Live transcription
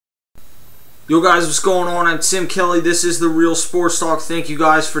Yo guys, what's going on? I'm Tim Kelly. This is the Real Sports Talk. Thank you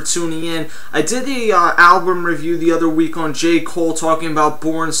guys for tuning in. I did a album review the other week on J. Cole talking about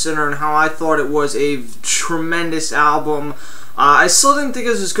Born Sinner and how I thought it was a tremendous album. I still didn't think it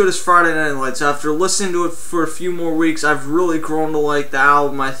was as good as Friday Night Lights. After listening to it for a few more weeks, I've really grown to like the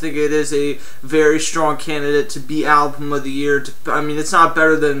album. I think it is a very strong candidate to be Album of the Year. I mean, it's not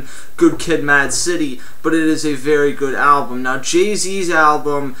better than Good Kid, Mad City, but it is a very good album. Now, Jay-Z's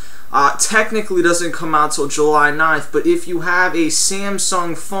album technically doesn't come out till July 9th, but if you have a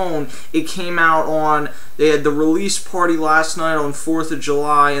Samsung phone, it came out on, they had the release party last night on 4th of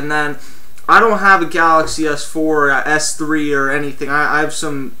July, and then I don't have a Galaxy S4 or S3 or anything. I have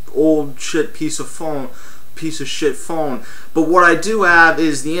some old shit piece of shit phone, but what I do have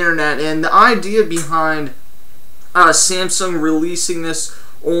is the internet, and the idea behind Samsung releasing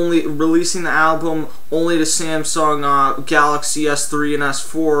the album only to Samsung Galaxy S3 and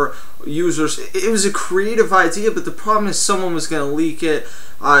S4 users. It was a creative idea, but the problem is someone was going to leak it.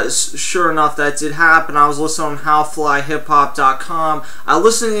 Sure enough, that did happen. I was listening on HowFlyHipHop.com. I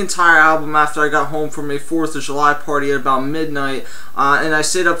listened to the entire album after I got home from a 4th of July party at about midnight, and I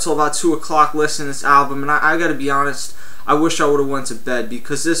stayed up till about 2 o'clock listening to this album, and I gotta be honest, I wish I would have went to bed,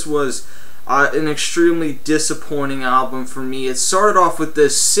 because this was an extremely disappointing album for me. It started off with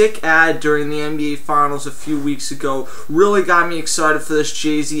this sick ad during the NBA Finals a few weeks ago. Really got me excited for this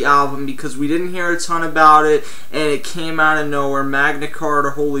Jay-Z album because we didn't hear a ton about it, and it came out of nowhere. Magna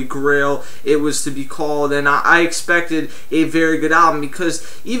Carta, Holy Grail, it was to be called, and I expected a very good album, because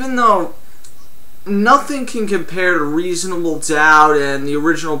even though nothing can compare to Reasonable Doubt and the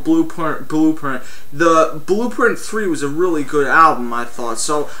original Blueprint. The Blueprint 3 was a really good album, I thought.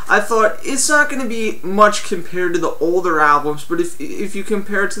 So I thought it's not going to be much compared to the older albums, but if you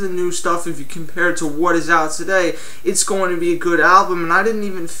compare it to the new stuff, if you compare it to what is out today, it's going to be a good album. And I didn't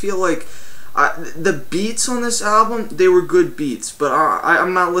even feel like the beats on this album, they were good beats, but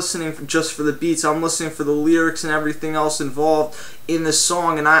I'm not listening just for the beats. I'm listening for the lyrics and everything else involved in the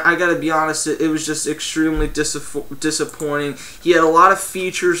song, and I gotta be honest, it was just extremely disappointing. He had a lot of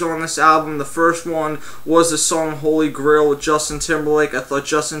features on this album. The first one was the song Holy Grail with Justin Timberlake. I thought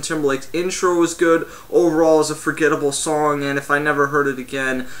Justin Timberlake's intro was good. Overall, it's a forgettable song, and if I never heard it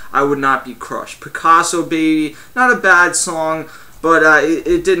again, I would not be crushed. Picasso Baby, not a bad song, but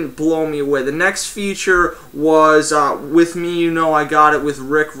it didn't blow me away. The next feature was With Me, You Know I Got It with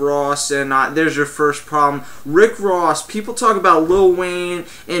Rick Ross, and there's your first problem. Rick Ross, people talk about Lil Wayne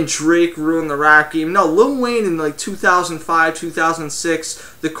and Drake ruined the rap game. No, Lil Wayne in like 2005,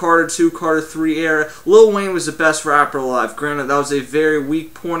 2006, the Carter 2, Carter 3 era, Lil Wayne was the best rapper alive. Granted, that was a very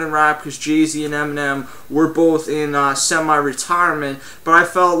weak point in rap because Jay-Z and Eminem were both in semi-retirement, but I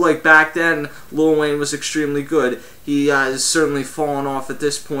felt like back then Lil Wayne was extremely good. He has certainly fallen off at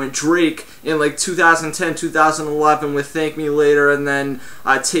this point. Drake in like 2010, 2011 with Thank Me Later and then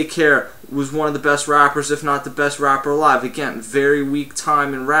Take Care was one of the best rappers, if not the best rapper alive. Again, very weak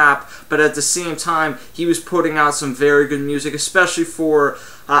time in rap, but at the same time, he was putting out some very good music, especially for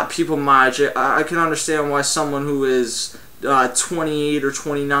people my age. I can understand why someone who is 28 or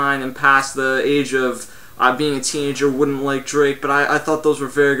 29 and past the age of being a teenager wouldn't like Drake, but I thought those were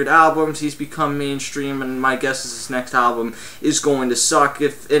very good albums. He's become mainstream, and my guess is his next album is going to suck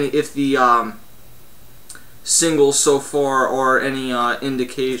if the singles so far are any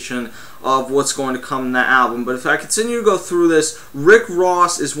indication of what's going to come in that album. But if I continue to go through this, Rick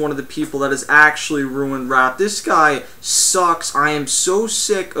Ross is one of the people that has actually ruined rap. This guy sucks. I am so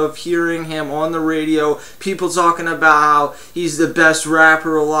sick of hearing him on the radio, people talking about how he's the best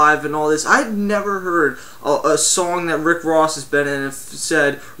rapper alive and all this. I've never heard a song that Rick Ross has been in and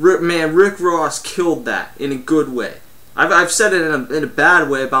said, man, Rick Ross killed that in a good way. I've said it in a bad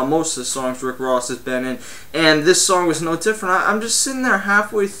way about most of the songs Rick Ross has been in, and this song was no different. I'm just sitting there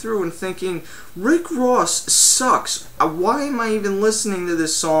halfway through and thinking, Rick Ross sucks. Why am I even listening to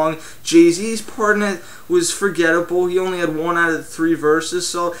this song? Jay-Z's part in it was forgettable. He only had 1 out of the 3 verses,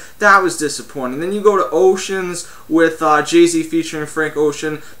 so that was disappointing. Then you go to Oceans with Jay-Z featuring Frank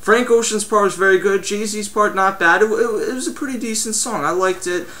Ocean. Frank Ocean's part was very good. Jay-Z's part not bad. It was a pretty decent song. I liked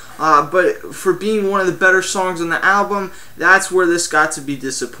it. But for being one of the better songs on the album, that's where this got to be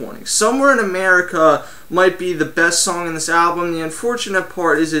disappointing. Somewhere in America might be the best song in this album. The unfortunate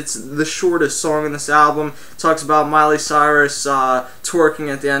part is it's the shortest song in this album. It talks about Miley Cyrus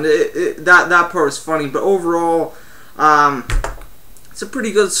twerking at the end. That part was funny, but overall, it's a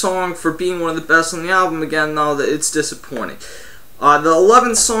pretty good song for being one of the best on the album. Again, though, it's disappointing. The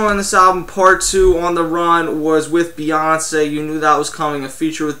 11th song on this album, Part 2, On the Run, was with Beyonce. You knew that was coming, a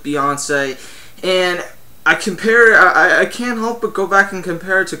feature with Beyonce. And I can't help but go back and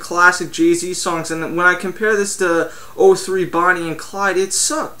compare it to classic Jay-Z songs, and when I compare this to '03 Bonnie and Clyde, it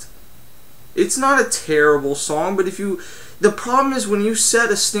sucked. It's not a terrible song, but the problem is when you set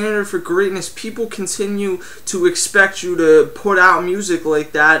a standard for greatness, people continue to expect you to put out music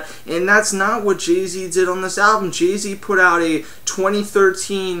like that, and that's not what Jay-Z did on this album. Jay-Z put out a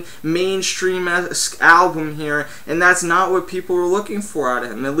 2013 mainstream-esque album here, and that's not what people were looking for out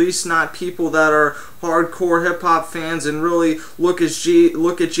of him. At least not people that are hardcore hip-hop fans and really look at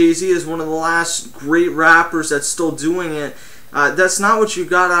Jay-Z as one of the last great rappers that's still doing it. That's not what you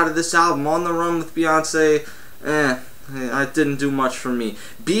got out of this album. On the Run with Beyonce, it didn't do much for me.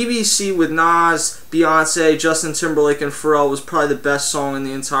 BBC with Nas, Beyonce, Justin Timberlake, and Pharrell was probably the best song in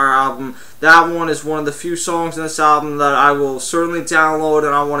the entire album. That one is one of the few songs in this album that I will certainly download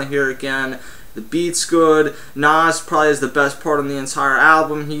and I want to hear again. The beat's good. Nas probably is the best part of the entire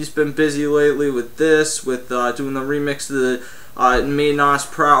album. He's been busy lately with this, with doing the remix to the Made Nas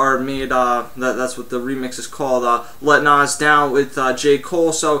Proud, or made that's what the remix is called, Let Nas Down with J.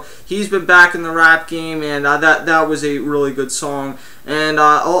 Cole. So he's been back in the rap game, and that was a really good song. And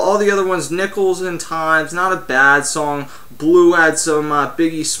all the other ones, Nickels and Times, not a bad song. Blue had some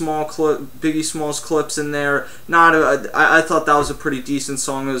Biggie Smalls clips in there. I thought that was a pretty decent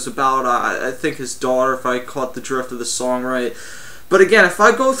song. It was about I think his daughter, if I caught the drift of the song right. But again, if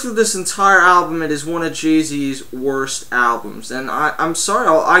I go through this entire album, it is one of Jay-Z's worst albums. And I'm sorry,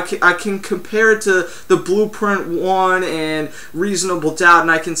 I can compare it to the Blueprint 1 and Reasonable Doubt,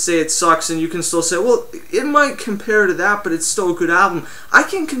 and I can say it sucks, and you can still say, well, it might compare to that, but it's still a good album. I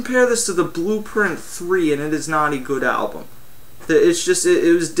can compare this to the Blueprint 3, and it is not a good album. It's just,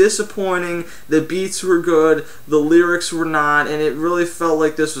 it was disappointing. The beats were good, the lyrics were not, and it really felt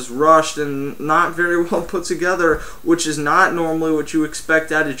like this was rushed and not very well put together, which is not normally what you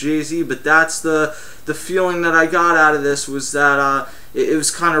expect out of Jay-Z, but that's the feeling that I got out of this, was that it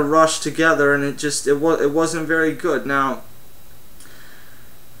was kind of rushed together, and it wasn't very good. Now,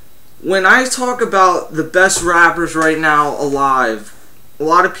 when I talk about the best rappers right now alive, a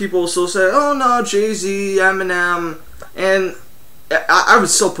lot of people still say, oh no, Jay-Z, Eminem, and I would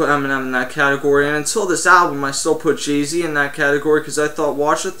still put Eminem in that category, and until this album, I still put Jay-Z in that category, because I thought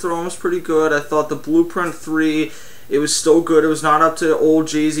Watch the Throne was pretty good. I thought the Blueprint 3, it was still good. It was not up to old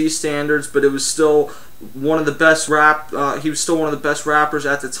Jay-Z standards, but it was still one of the best he was still one of the best rappers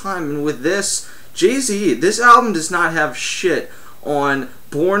at the time. And with this, Jay-Z, this album does not have shit on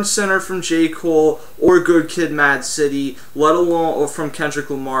Born Sinner from J. Cole or Good Kid, Mad City, let alone, or from Kendrick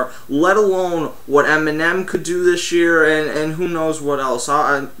Lamar, let alone what Eminem could do this year, and who knows what else.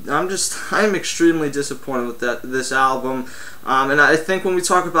 I'm extremely disappointed with this album. And I think when we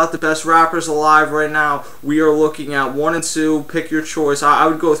talk about the best rappers alive right now, we are looking at 1 and 2. Pick your choice. I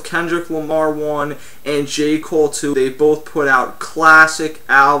would go with Kendrick Lamar 1 and J. Cole 2. They both put out classic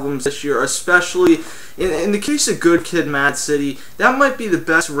albums this year, especially in the case of Good Kid, Mad City. That might be the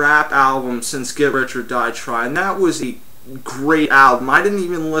best rap album since Get Rich or Die Trying. That was a great album. I didn't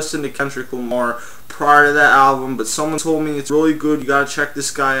even listen to Kendrick Lamar prior to that album, but someone told me it's really good, you gotta check this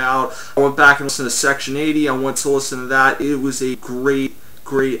guy out. I went back and listened to Section 80, I went to listen to that. It was a great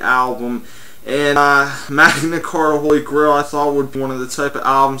album. And Magna Carta, Holy Grail, I thought would be one of the type of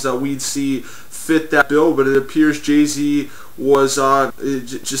albums that we'd see fit that bill, but it appears Jay-Z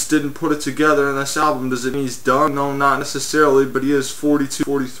just didn't put it together in this album. Does it mean he's done? No, not necessarily, but he is 42,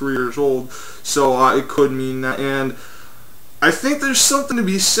 43 years old, so it could mean that. And I think there's something to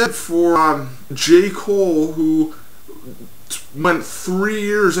be said for J. Cole, who went 3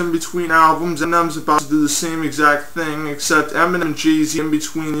 years in between albums. Eminem's about to do the same exact thing, except Eminem and Jay-Z in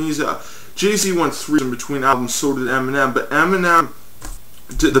between these. Jay-Z went 3 years in between albums, so did Eminem, but Eminem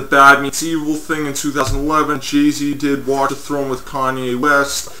did the Bad Meets Evil thing in 2011. Jay-Z did Watch the Throne with Kanye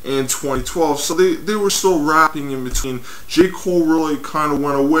West in 2012. So they were still rapping in between. J. Cole really kind of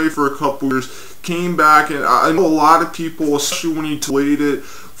went away for a couple years, came back, and I know a lot of people, especially when he delayed it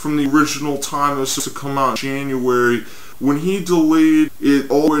from the original time it was supposed to come out in January, when he delayed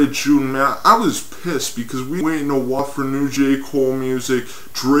it all the way to June, man, I was pissed because we were waiting a while for new J. Cole music.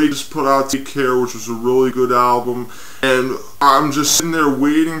 Drake just put out Take Care, which was a really good album, and I'm just sitting there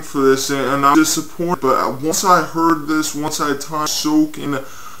waiting for this, and I'm disappointed. But once I heard this, once I had time to soak in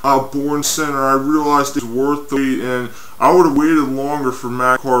Born Sinner, I realized it's worth the wait, and I would have waited longer for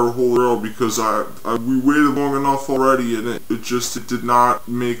Magna Carta, Holy Grail, because we waited long enough already, and it did not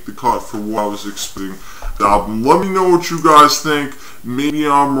make the cut for what I was expecting. The album. Let me know what you guys think. Maybe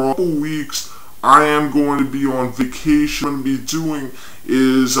I'm wrong. In a couple weeks, I am going to be on vacation. What I'm going to be doing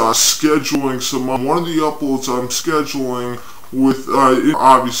is scheduling some. One of the uploads I'm scheduling with,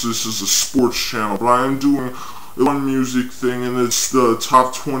 obviously this is a sports channel, but I am doing one music thing, and it's the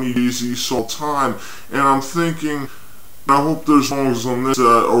top 20 Jay-Z all time, and I'm thinking, I hope there's songs on this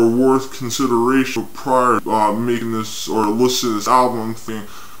that are worth consideration prior to making this, or listening to this album thing.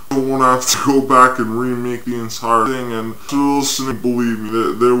 I don't want to have to go back and remake the entire thing, and to listening, believe me,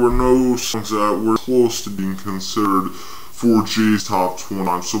 there were no songs that were close to being considered for Jay's top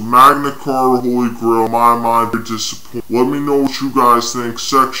 20. So Magna Carta, Holy Grail, my mind, very disappointed. Let me know what you guys think.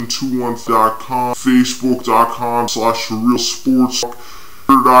 Section213.com, Facebook.com/TheRealSportsTalk,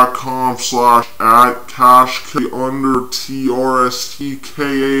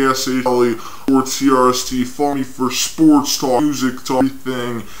 Twitter.com/@CashK_TRSTKASHLE or TRST. Follow me for sports talk, music talk,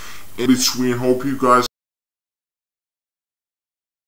 everything in between. Hope you guys